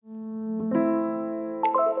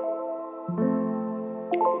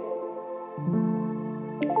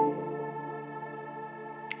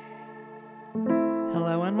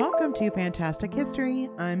Welcome to Fantastic History.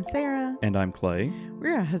 I'm Sarah. And I'm Clay.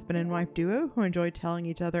 We're a husband and wife duo who enjoy telling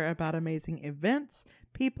each other about amazing events,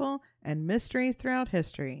 people, and mysteries throughout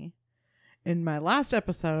history. In my last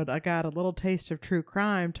episode, I got a little taste of true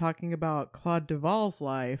crime talking about Claude Duval's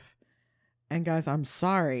life. And guys, I'm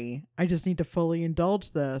sorry. I just need to fully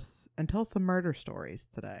indulge this and tell some murder stories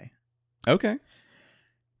today. Okay.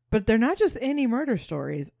 But they're not just any murder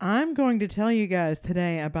stories. I'm going to tell you guys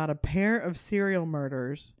today about a pair of serial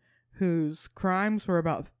murders whose crimes were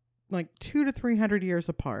about 200 to 300 years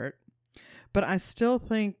apart. But I still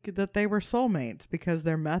think that they were soulmates because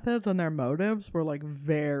their methods and their motives were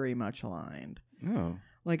very much aligned. Oh.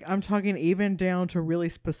 I'm talking even down to really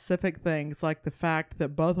specific things like the fact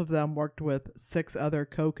that both of them worked with 6 other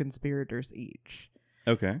co-conspirators each.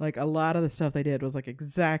 Okay. A lot of the stuff they did was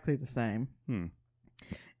exactly the same.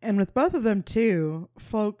 And with both of them, too,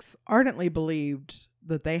 folks ardently believed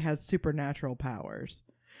that they had supernatural powers.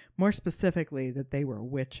 More specifically, that they were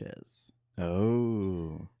witches.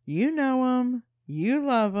 Oh. You know them. You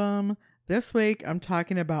love them. This week, I'm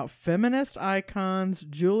talking about feminist icons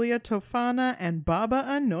Giulia Tofana and Baba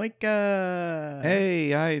Anujka.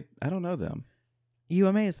 Hey, I don't know them. You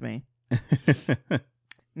amaze me.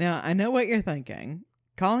 Now, I know what you're thinking.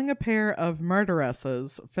 Calling a pair of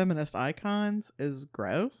murderesses feminist icons is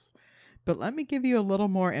gross, but let me give you a little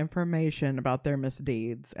more information about their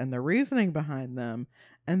misdeeds and the reasoning behind them,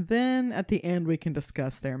 and then at the end we can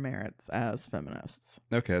discuss their merits as feminists.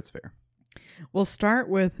 Okay, that's fair. We'll start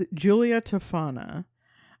with Giulia Tofana.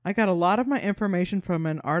 I got a lot of my information from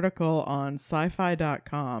an article on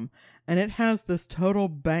sci-fi.com, and it has this total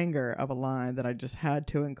banger of a line that I just had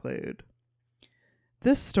to include.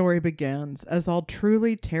 This story begins, as all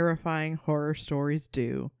truly terrifying horror stories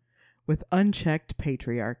do, with unchecked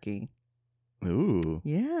patriarchy. Ooh.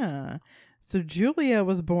 Yeah. So Giulia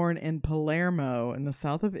was born in Palermo in the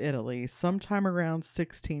south of Italy sometime around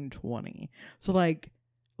 1620. So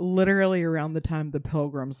literally around the time the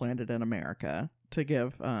Pilgrims landed in America, to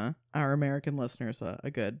give our American listeners a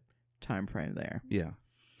good time frame there. Yeah.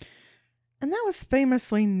 And that was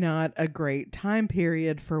famously not a great time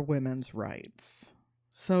period for women's rights.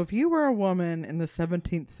 So if you were a woman in the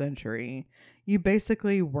 17th century, you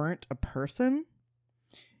basically weren't a person.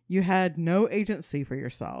 You had no agency for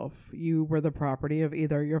yourself. You were the property of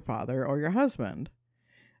either your father or your husband.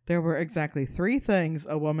 There were exactly 3 things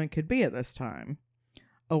a woman could be at this time: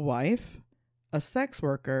 a wife, a sex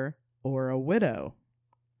worker, or a widow.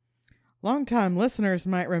 Longtime listeners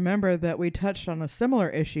might remember that we touched on a similar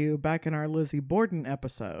issue back in our Lizzie Borden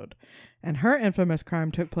episode, and her infamous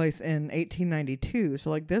crime took place in 1892.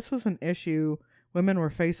 So this was an issue women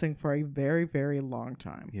were facing for a very, very long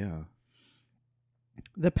time. Yeah.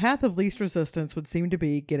 The path of least resistance would seem to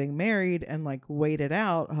be getting married and wait it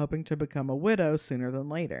out, hoping to become a widow sooner than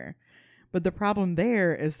later. But the problem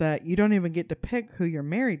there is that you don't even get to pick who you're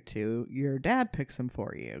married to. Your dad picks him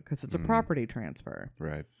for you because it's a property transfer.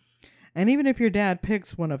 Right. And even if your dad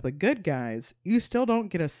picks one of the good guys, you still don't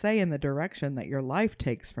get a say in the direction that your life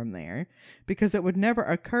takes from there, because it would never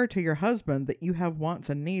occur to your husband that you have wants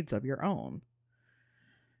and needs of your own.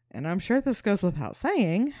 And I'm sure this goes without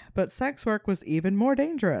saying, but sex work was even more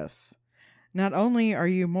dangerous. Not only are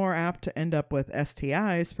you more apt to end up with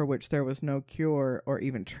STIs for which there was no cure or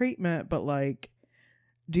even treatment, but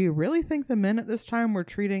do you really think the men at this time were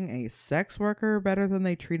treating a sex worker better than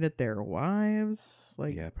they treated their wives?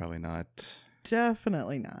 Yeah, probably not.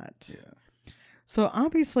 Definitely not. Yeah. So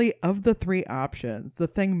obviously, of the 3 options, the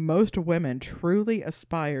thing most women truly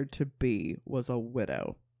aspired to be was a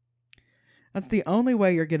widow. That's the only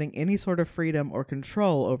way you're getting any sort of freedom or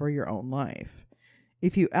control over your own life.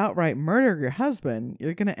 If you outright murder your husband,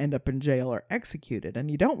 you're going to end up in jail or executed,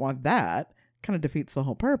 and you don't want that. Kind of defeats the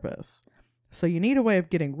whole purpose. So you need a way of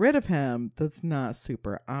getting rid of him that's not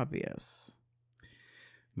super obvious.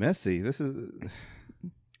 Messy. This is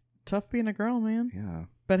Tough being a girl, man. Yeah.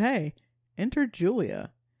 But hey, enter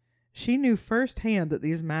Giulia. She knew firsthand that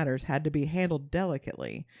these matters had to be handled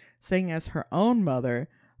delicately, seeing as her own mother,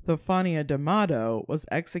 Tofana d'Amato, was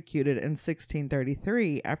executed in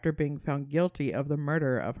 1633 after being found guilty of the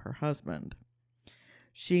murder of her husband.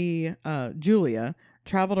 Giulia,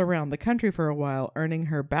 traveled around the country for a while, earning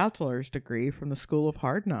her bachelor's degree from the School of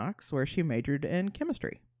Hard Knocks, where she majored in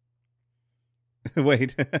chemistry.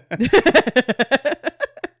 Wait. Did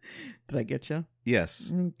I get you?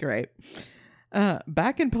 Yes. Great.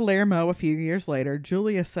 Back in Palermo a few years later,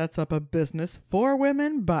 Giulia sets up a business for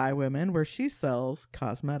women by women where she sells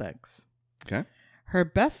cosmetics. Okay. Her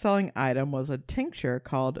best-selling item was a tincture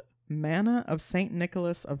called Manna of St.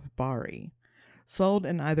 Nicholas of Bari. Sold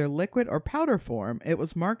in either liquid or powder form, it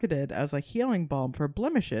was marketed as a healing balm for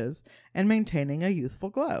blemishes and maintaining a youthful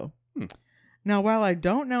glow. Now, while I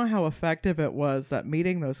don't know how effective it was at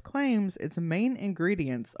meeting those claims, its main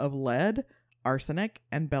ingredients of lead, arsenic,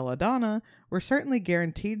 and belladonna were certainly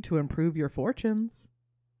guaranteed to improve your fortunes.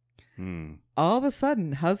 All of a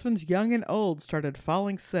sudden, husbands young and old started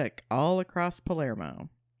falling sick all across Palermo.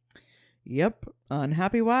 Yep,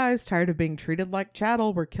 unhappy wives tired of being treated like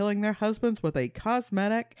chattel were killing their husbands with a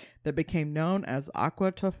cosmetic that became known as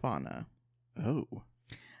aqua tofana. Oh.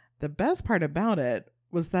 The best part about it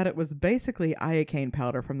was that it was basically iocane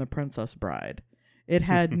powder from the Princess Bride. It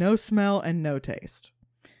had no smell and no taste.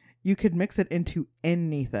 You could mix it into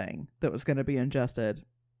anything that was going to be ingested.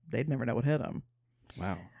 They'd never know what hit them.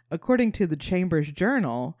 Wow. According to the Chamber's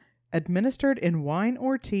Journal, administered in wine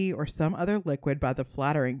or tea or some other liquid by the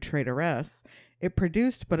flattering traderess, it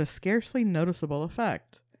produced but a scarcely noticeable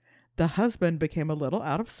effect. The husband became a little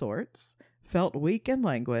out of sorts, felt weak and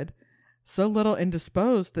languid, so little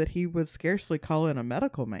indisposed that he would scarcely call in a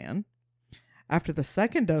medical man. After the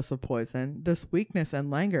second dose of poison, this weakness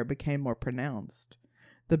and languor became more pronounced.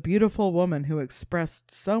 The beautiful woman who expressed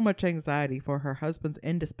so much anxiety for her husband's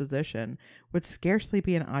indisposition would scarcely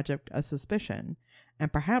be an object of suspicion,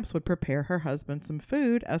 and perhaps would prepare her husband some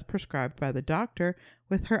food as prescribed by the doctor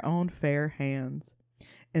with her own fair hands.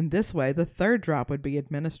 In this way, the third drop would be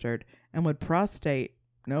administered and would prostrate.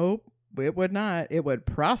 Nope, it would not. It would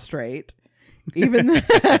prostrate. Even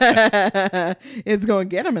it's going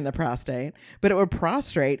to get him in the prostate, but it would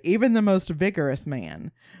prostrate even the most vigorous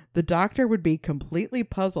man. The doctor would be completely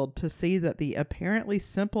puzzled to see that the apparently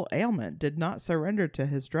simple ailment did not surrender to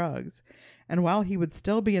his drugs, and while he would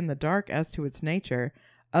still be in the dark as to its nature,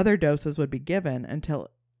 other doses would be given until,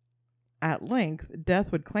 at length,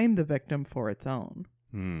 death would claim the victim for its own.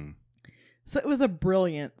 So it was a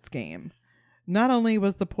brilliant scheme. Not only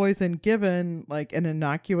was the poison given like an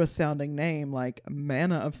innocuous sounding name like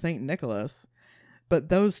manna of St. Nicholas, but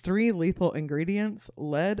those three lethal ingredients,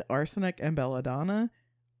 lead, arsenic, and belladonna,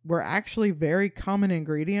 were actually very common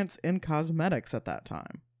ingredients in cosmetics at that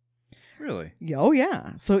time. Really? Oh,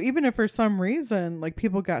 yeah. So even if for some reason, like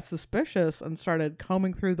people got suspicious and started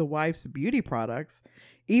combing through the wife's beauty products,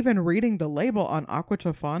 even reading the label on aqua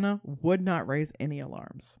tofana would not raise any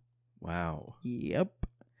alarms. Wow. Yep.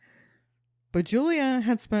 But Giulia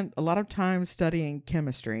had spent a lot of time studying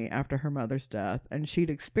chemistry after her mother's death, and she'd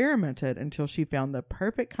experimented until she found the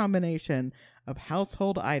perfect combination of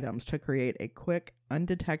household items to create a quick,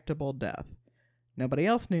 undetectable death. Nobody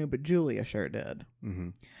else knew, but Giulia sure did.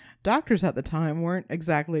 Doctors at the time weren't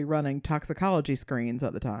exactly running toxicology screens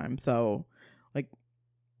at the time, so,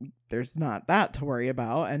 there's not that to worry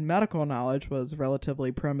about, and medical knowledge was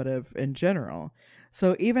relatively primitive in general.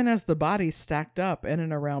 So even as the bodies stacked up in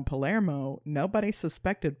and around Palermo, nobody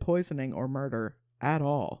suspected poisoning or murder at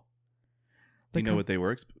all. Do you know what they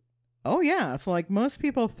were? Oh, yeah. So, most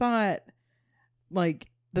people thought,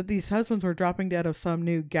 that these husbands were dropping dead of some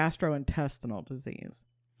new gastrointestinal disease.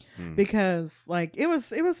 Because, it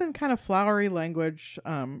was in kind of flowery language,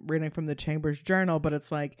 reading from the Chamber's Journal, but it's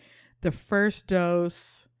the first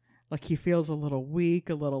dose, he feels a little weak,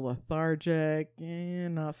 a little lethargic,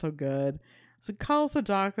 not so good. So calls the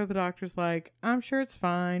doctor. The doctor's like, I'm sure it's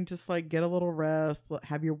fine. Just get a little rest.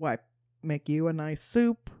 Have your wife make you a nice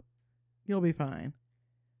soup. You'll be fine.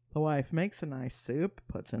 The wife makes a nice soup,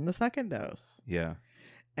 puts in the second dose. Yeah.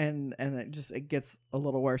 And it gets a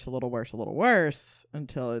little worse, a little worse, a little worse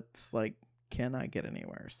until it's can I get any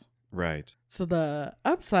worse? Right. So the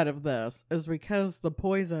upside of this is because the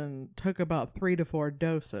poison took about 3 to 4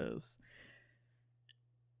 doses.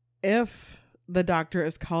 If the doctor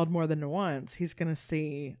is called more than once, he's going to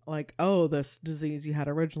see this disease you had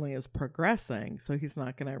originally is progressing. So he's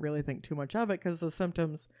not going to really think too much of it because the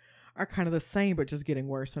symptoms are kind of the same, but just getting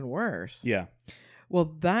worse and worse. Yeah.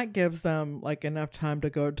 Well, that gives them enough time to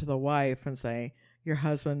go to the wife and say, your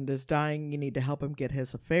husband is dying. You need to help him get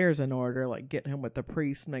his affairs in order, get him with the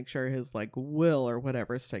priest, make sure his will or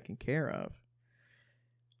whatever is taken care of.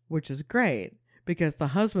 Which is great because the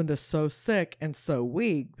husband is so sick and so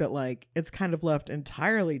weak that it's kind of left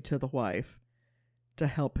entirely to the wife to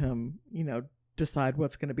help him, decide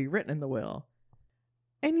what's going to be written in the will.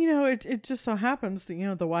 And, it just so happens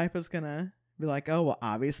that, the wife is going to be oh, well,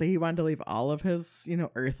 obviously he wanted to leave all of his,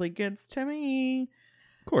 earthly goods to me.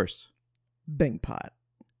 Of course. Bing pot.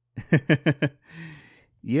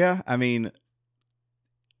 Yeah, I mean,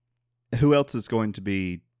 who else is that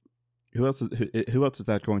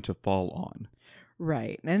going to fall on?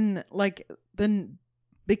 Right. And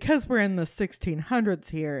because we're in the 1600s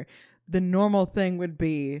here, the normal thing would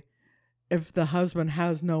be if the husband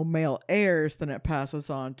has no male heirs, then it passes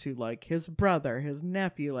on to like his brother, his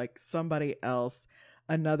nephew, like somebody else,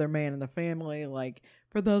 another man in the family. Like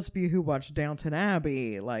for those of you who watched Downton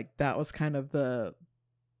Abbey, like that was kind of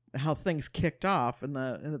how things kicked off in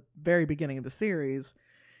the very beginning of the series,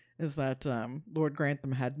 is that Lord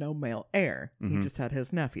Grantham had no male heir. He just had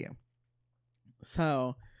his nephew.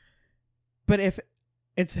 So, but if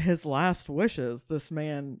it's his last wishes, this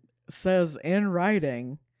man says in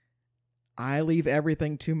writing, I leave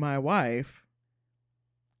everything to my wife,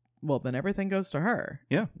 well, then everything goes to her.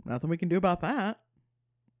 Yeah. Nothing we can do about that.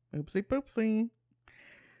 Oopsie poopsie.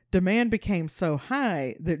 Demand became so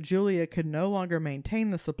high that Giulia could no longer maintain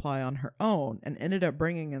the supply on her own and ended up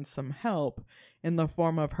bringing in some help in the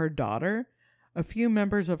form of her daughter, a few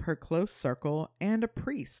members of her close circle, and a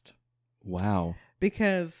priest. Wow.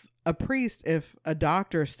 Because a priest, if a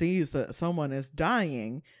doctor sees that someone is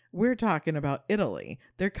dying, we're talking about Italy.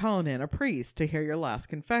 They're calling in a priest to hear your last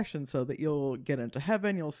confession so that you'll get into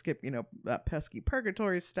heaven. You'll skip, that pesky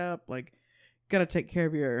purgatory step. Like, got to take care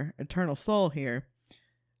of your eternal soul here.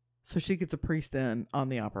 So she gets a priest in on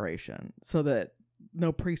the operation so that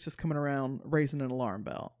no priest is coming around raising an alarm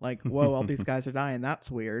bell. Like, whoa, all these guys are dying.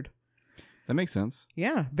 That's weird. That makes sense.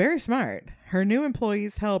 Yeah, very smart. Her new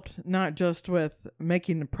employees helped not just with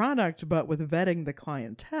making the product, but with vetting the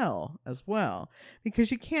clientele as well.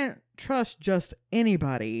 Because you can't trust just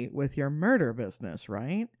anybody with your murder business,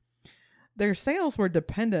 right? Their sales were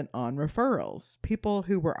dependent on referrals. People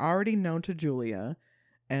who were already known to Giulia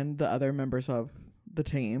and the other members of the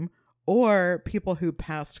team, or people who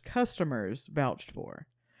past customers vouched for.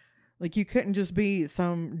 Like, you couldn't just be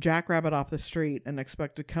some jackrabbit off the street and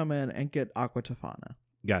expect to come in and get Aqua Tofana.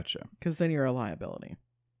 Gotcha. Because then you're a liability.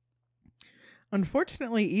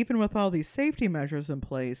 Unfortunately, even with all these safety measures in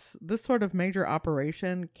place, this sort of major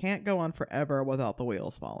operation can't go on forever without the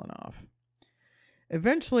wheels falling off.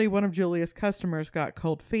 Eventually, one of Giulia's customers got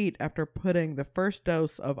cold feet after putting the first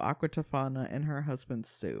dose of Aqua Tofana in her husband's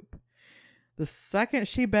soup. The second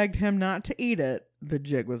she begged him not to eat it, the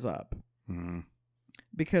jig was up.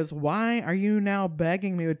 Because why are you now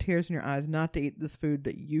begging me with tears in your eyes not to eat this food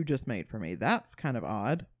that you just made for me? That's kind of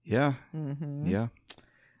odd. Yeah. Mm-hmm. Yeah.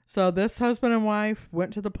 So this husband and wife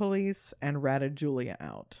went to the police and ratted Giulia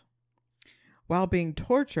out. While being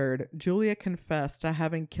tortured, Giulia confessed to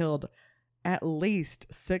having killed at least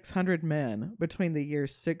 600 men between the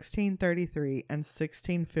years 1633 and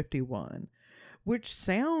 1651. Which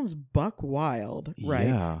sounds buck wild, right?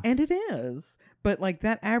 Yeah. And it is. But like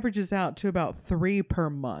that averages out to about 3 per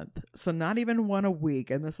month. So not even 1 a week.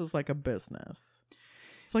 And this is like a business.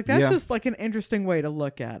 It's like, that's just like an interesting way to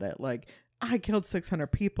look at it. Like, I killed 600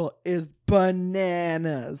 people is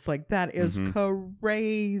bananas. Like, that is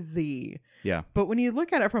crazy. Yeah. But when you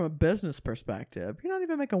look at it from a business perspective, you're not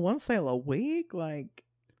even making 1 sale a week. Like,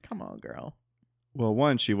 come on, girl. Well,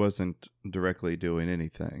 1, she wasn't directly doing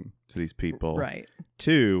anything to these people. Right.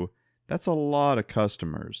 2, that's a lot of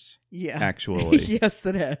customers. Yeah. Actually. Yes,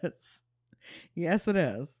 it is. Yes, it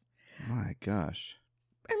is. My gosh.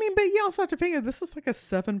 I mean, but you also have to figure this is like a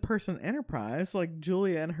 7-person enterprise, like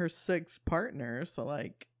Giulia and her 6 partners. So,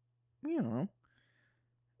 like, I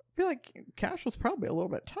feel like cash was probably a little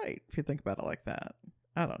bit tight if you think about it like that.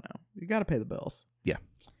 I don't know. You got to pay the bills. Yeah.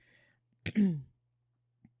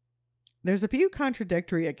 There's a few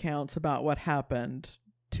contradictory accounts about what happened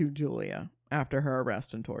to Giulia after her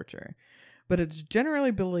arrest and torture, but it's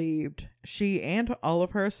generally believed she and all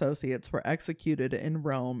of her associates were executed in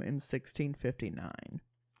Rome in 1659.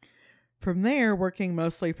 From there, working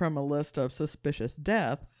mostly from a list of suspicious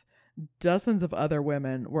deaths, dozens of other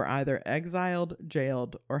women were either exiled,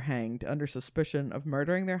 jailed, or hanged under suspicion of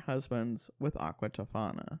murdering their husbands with Aqua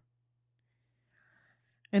Tofana.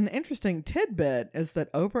 An interesting tidbit is that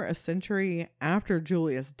over a century after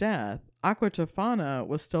Giulia's death, Aqua Tofana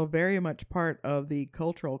was still very much part of the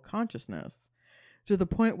cultural consciousness, to the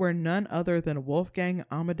point where none other than Wolfgang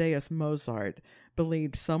Amadeus Mozart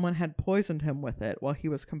believed someone had poisoned him with it while he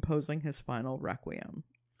was composing his final requiem.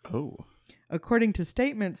 Oh. According to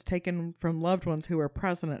statements taken from loved ones who were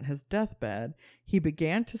present at his deathbed, he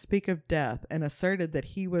began to speak of death and asserted that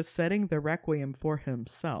he was setting the requiem for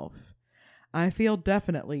himself. I feel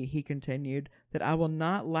definitely, he continued, that I will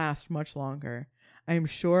not last much longer. I am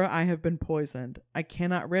sure I have been poisoned. I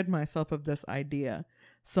cannot rid myself of this idea.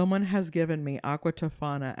 Someone has given me Aqua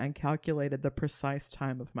Tofana and calculated the precise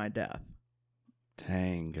time of my death.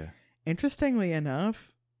 Dang. Interestingly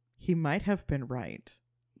enough, he might have been right.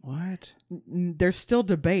 What? There's still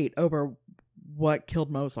debate over what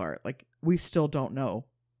killed Mozart. Like, we still don't know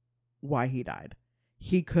why he died.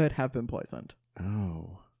 He could have been poisoned.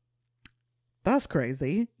 Oh. That's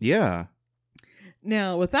crazy. Yeah.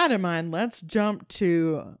 Now, with that in mind, let's jump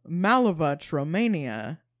to Malevich,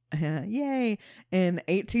 Romania, yay, in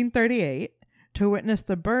 1838 to witness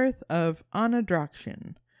the birth of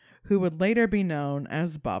Anujka, who would later be known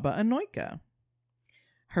as Baba Anujka.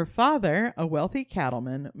 Her father, a wealthy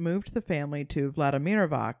cattleman, moved the family to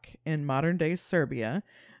Vladimirovac in modern-day Serbia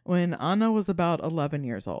when Anna was about 11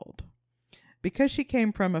 years old. Because she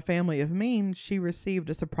came from a family of means, she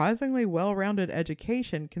received a surprisingly well-rounded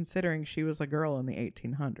education considering she was a girl in the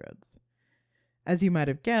 1800s. As you might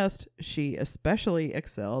have guessed, she especially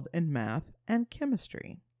excelled in math and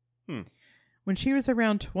chemistry. When she was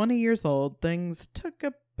around 20 years old, things took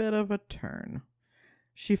a bit of a turn.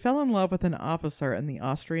 She fell in love with an officer in the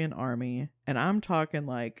Austrian army, and I'm talking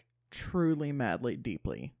like truly madly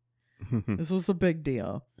deeply. This was a big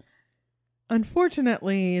deal.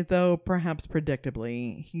 Unfortunately, though perhaps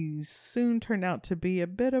predictably, he soon turned out to be a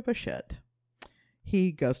bit of a shit.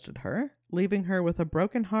 He ghosted her, leaving her with a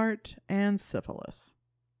broken heart and syphilis.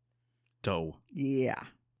 Doe. Yeah.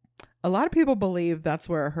 A lot of people believe that's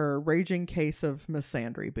where her raging case of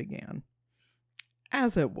misandry began.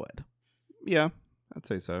 As it would. Yeah, I'd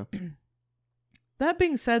say so. That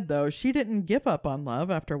being said, though, she didn't give up on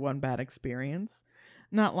love after one bad experience.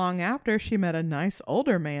 Not long after, she met a nice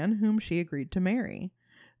older man whom she agreed to marry.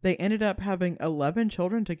 They ended up having 11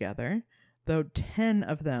 children together, though 10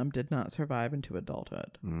 of them did not survive into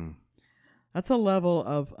adulthood. That's a level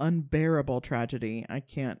of unbearable tragedy I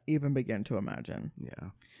can't even begin to imagine. Yeah.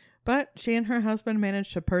 But she and her husband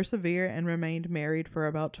managed to persevere and remained married for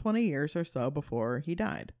about 20 years or so before he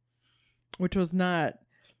died. Which was not,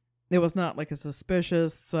 it was not like a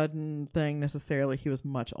suspicious, sudden thing necessarily. He was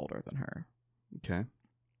much older than her. Okay.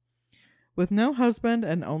 With no husband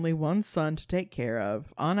and only one son to take care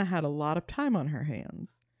of, Anna had a lot of time on her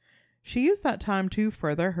hands. She used that time to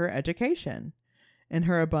further her education. In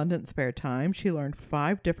her abundant spare time, she learned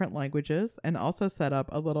 5 different languages and also set up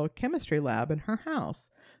a little chemistry lab in her house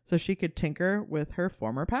so she could tinker with her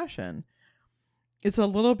former passion. It's a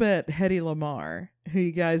little bit Hedy Lamarr, who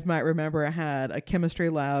you guys might remember had a chemistry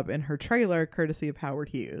lab in her trailer courtesy of Howard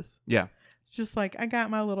Hughes. Yeah. It's just like, I got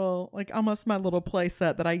my little, like almost my little play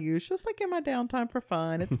set that I use just like in my downtime for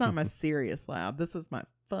fun. It's not my serious lab. This is my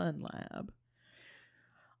fun lab.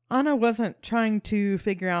 Anna wasn't trying to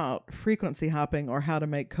figure out frequency hopping or how to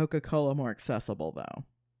make Coca-Cola more accessible, though.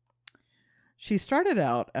 She started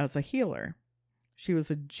out as a healer. She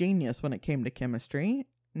was a genius when it came to chemistry,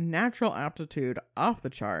 natural aptitude off the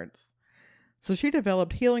charts. So she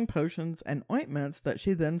developed healing potions and ointments that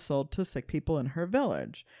she then sold to sick people in her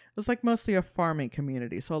village. It was like mostly a farming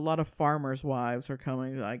community, so a lot of farmers' wives were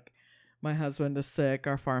coming like, my husband is sick,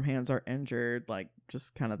 our farm hands are injured, like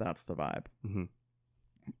just kind of that's the vibe. Mm-hmm.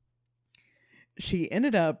 She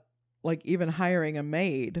ended up like even hiring a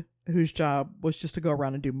maid whose job was just to go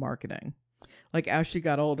around and do marketing. Like as she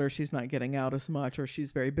got older, she's not getting out as much or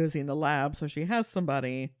she's very busy in the lab. So she has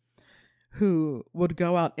somebody who would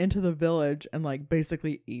go out into the village and like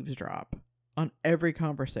basically eavesdrop on every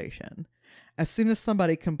conversation. As soon as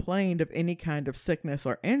somebody complained of any kind of sickness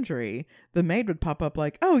or injury, the maid would pop up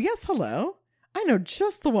like, oh, yes, hello. I know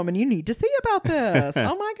just the woman you need to see about this.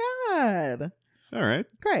 Oh, my God. All right.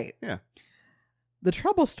 Great. Yeah. The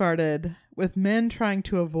trouble started with men trying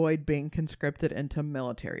to avoid being conscripted into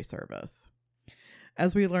military service.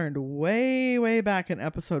 As we learned way, way back in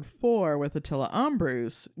episode 4 with Attila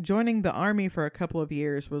Ambrose, joining the army for a couple of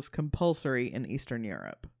years was compulsory in Eastern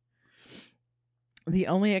Europe. The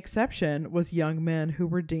only exception was young men who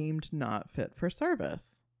were deemed not fit for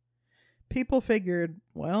service. People figured,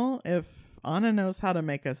 well, if Anna knows how to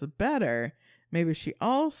make us better, maybe she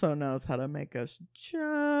also knows how to make us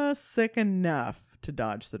just sick enough to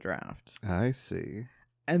dodge the draft. I see.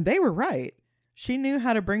 And they were right. She knew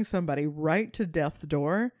how to bring somebody right to death's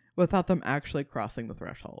door without them actually crossing the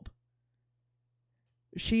threshold.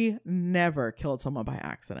 She never killed someone by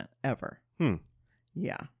accident, ever.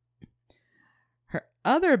 Yeah. Her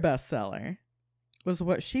other bestseller was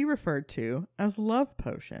what she referred to as Love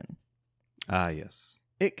Potion. Ah, yes.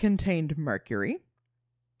 It contained mercury,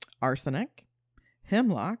 arsenic,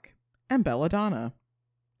 hemlock, and belladonna.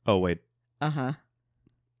 Oh, wait. Uh-huh.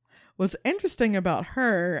 What's interesting about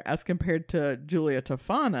her as compared to Giulia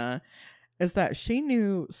Tofana is that she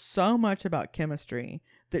knew so much about chemistry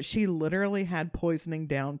that she literally had poisoning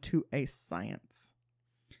down to a science.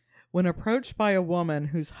 When approached by a woman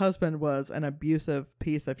whose husband was an abusive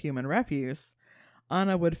piece of human refuse,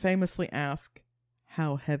 Anna would famously ask,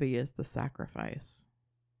 "How heavy is the sacrifice?"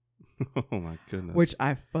 Oh my goodness. Which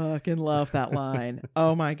I fucking love that line.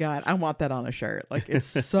 Oh my God. I want that on a shirt. Like it's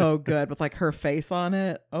so good with like her face on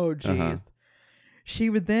it. Oh geez. She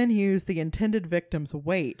would then use the intended victim's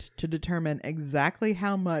weight to determine exactly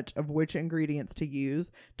how much of which ingredients to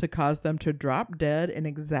use to cause them to drop dead in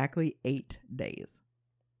exactly 8 days.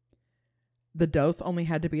 The dose only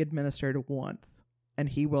had to be administered once, and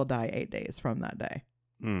he will die 8 days from that day.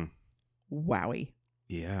 Wowie.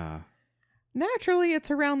 Yeah. Naturally,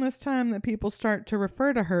 it's around this time that people start to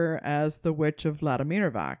refer to her as the Witch of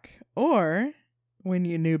Vladimirovac, or, when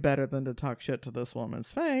you knew better than to talk shit to this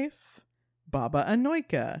woman's face, Baba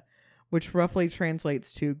Anujka, which roughly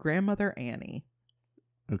translates to Grandmother Annie.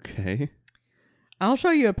 Okay. I'll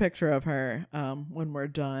show you a picture of her when we're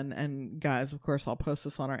done. And guys, of course, I'll post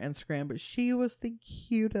this on our Instagram, but she was the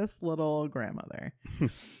cutest little grandmother.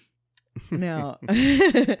 Now,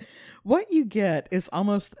 what you get is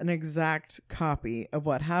almost an exact copy of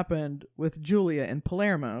what happened with Giulia in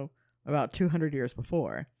Palermo about 200 years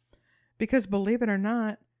before. Because believe it or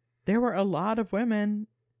not, there were a lot of women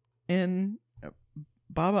in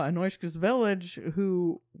Baba Anujka's village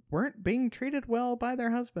who weren't being treated well by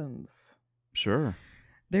their husbands. Sure.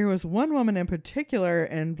 There was one woman in particular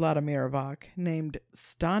in Vladimirovac named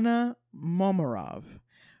Stana Momorov,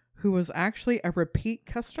 who was actually a repeat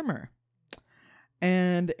customer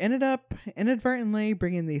and ended up inadvertently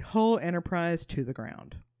bringing the whole enterprise to the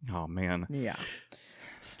ground. Oh, man. Yeah.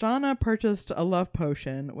 Stana purchased a love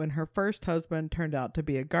potion when her first husband turned out to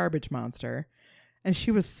be a garbage monster, and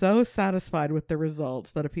she was so satisfied with the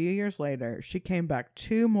results that a few years later, she came back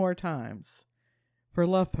 2 more times for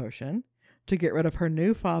love potion to get rid of her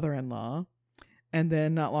new father-in-law, and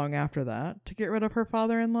then not long after that, to get rid of her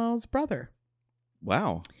father-in-law's brother.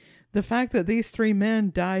 Wow. The fact that these 3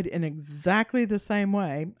 men died in exactly the same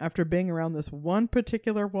way after being around this one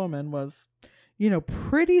particular woman was,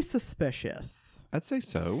 pretty suspicious. I'd say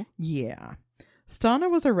so. Yeah. Stana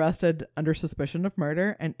was arrested under suspicion of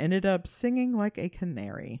murder and ended up singing like a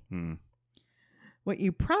canary. What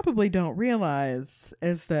you probably don't realize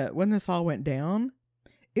is that when this all went down,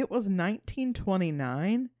 it was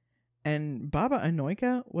 1929 and Baba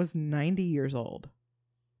Anujka was 90 years old.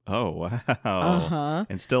 Oh, wow. Uh-huh.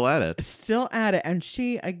 And still at it. Still at it. And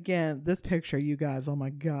she, again, this picture, you guys, oh my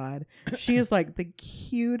God. She is like the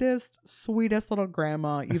cutest, sweetest little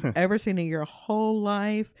grandma you've ever seen in your whole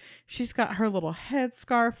life. She's got her little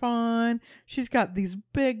headscarf on. She's got these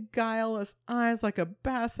big, guileless eyes like a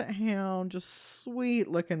basset hound. Just sweet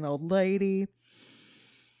looking old lady.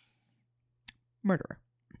 Murderer.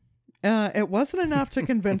 It wasn't enough to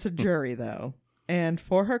convince a jury, though. And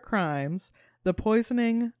for her crimes, the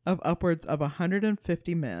poisoning of upwards of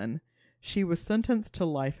 150 men, she was sentenced to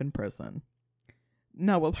life in prison.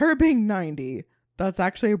 Now, with her being 90, that's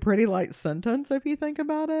actually a pretty light sentence if you think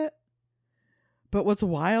about it. But what's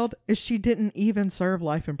wild is she didn't even serve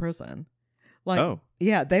life in prison.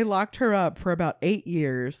 Yeah, they locked her up for about 8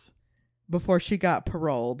 years before she got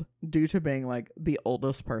paroled due to being like the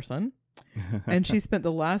oldest person. And she spent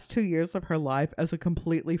the last 2 years of her life as a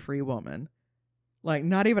completely free woman. Like,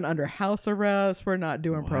 not even under house arrest. We're not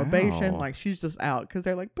doing probation. Like, she's just out because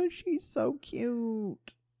they're like, but she's so cute.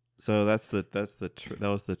 So that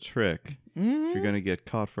was the trick. Mm-hmm. If you're going to get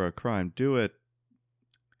caught for a crime, do it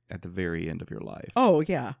at the very end of your life. Oh,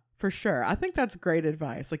 yeah, for sure. I think that's great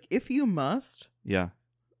advice. Like, if you must,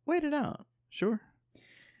 wait it out. Sure.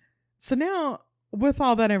 So now, with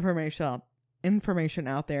all that information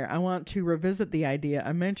out there, I want to revisit the idea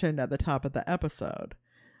I mentioned at the top of the episode,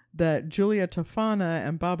 that Giulia Tofana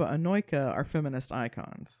and Baba Anujka are feminist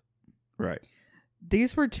icons. Right.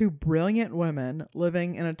 These were 2 brilliant women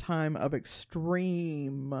living in a time of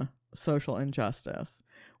extreme social injustice,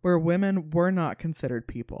 where women were not considered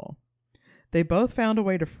people. They both found a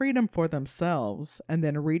way to freedom for themselves and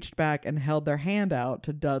then reached back and held their hand out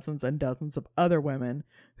to dozens and dozens of other women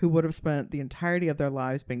who would have spent the entirety of their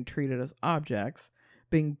lives being treated as objects,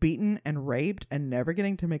 being beaten and raped, and never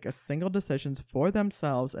getting to make a single decision for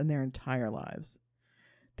themselves in their entire lives.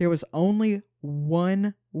 There was only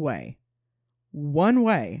one way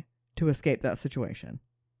to escape that situation.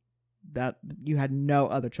 That you had no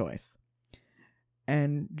other choice.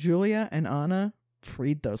 And Giulia and Anna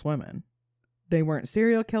freed those women. They weren't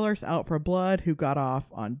serial killers out for blood who got off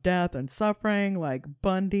on death and suffering like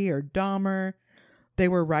Bundy or Dahmer. They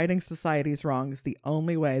were righting society's wrongs the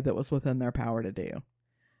only way that was within their power to do.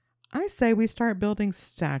 I say we start building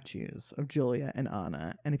statues of Giulia and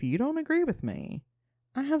Anna, and if you don't agree with me,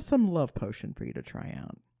 I have some love potion for you to try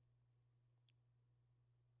out.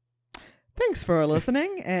 Thanks for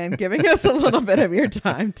listening and giving us a little bit of your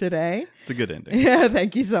time today. It's a good ending. Yeah,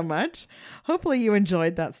 thank you so much. Hopefully you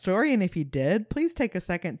enjoyed that story. And if you did, please take a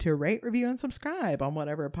second to rate, review, and subscribe on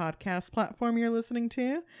whatever podcast platform you're listening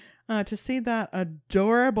to see that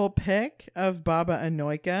adorable pic of Baba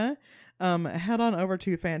Anujka. Head on over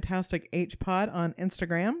to Fantastic H Pod on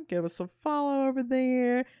Instagram. Give us a follow over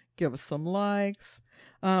there. Give us some likes.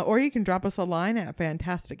 Or you can drop us a line at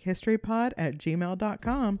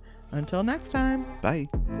fantastichistorypod@gmail.com. Until next time. Bye.